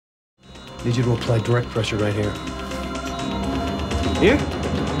Need you to apply direct pressure right here. Here?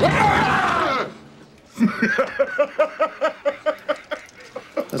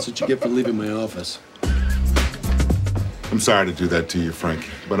 That's what you get for leaving my office. I'm sorry to do that to you, Frank,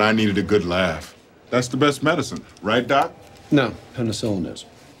 but I needed a good laugh. That's the best medicine, right, Doc? No, penicillin is.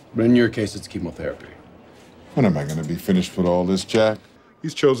 But in your case, it's chemotherapy. When am I going to be finished with all this, Jack?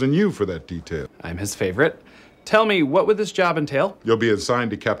 He's chosen you for that detail. I'm his favorite. Tell me, what would this job entail? You'll be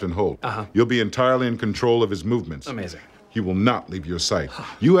assigned to Captain Holt. You'll be entirely in control of his movements. Amazing. He will not leave your sight.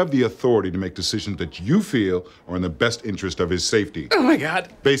 You have the authority to make decisions that you feel are in the best interest of his safety. Oh, my God.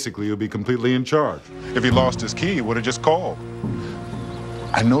 Basically, you'll be completely in charge. If he lost his key, he would have just called.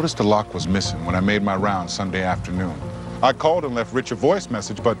 I noticed the lock was missing when I made my round Sunday afternoon. I called and left Rich a voice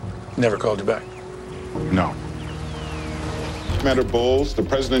message, but... Never called you back. No. Commander Bowles, the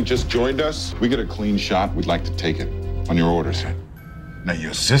president just joined us. We get a clean shot, we'd like to take it. On your orders. Now,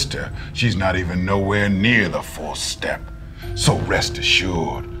 your sister, she's not even nowhere near the fourth step. So rest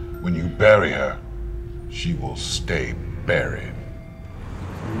assured, when you bury her, she will stay buried.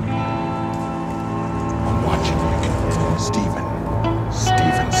 I'm watching you, Stevenson.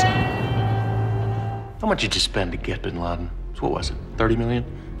 How much did you spend to get Bin Laden? So what was it, 30 million?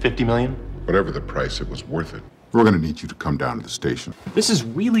 50 million? Whatever the price, it was worth it. We're gonna need you to come down to the station. This is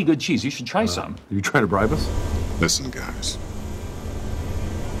really good cheese. You should try some. Are you trying to bribe us? Listen, guys.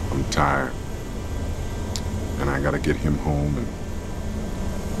 I'm tired. And I gotta get him home and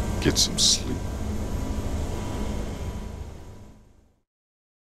get some sleep.